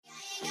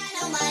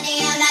no money,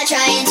 I'm not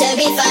trying to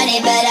be funny,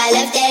 but I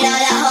left it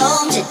all at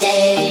home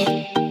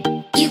today.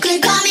 You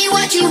can call me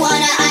what you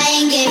wanna, I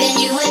ain't giving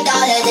you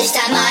 $1 this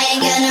time, I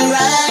ain't gonna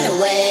run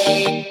away.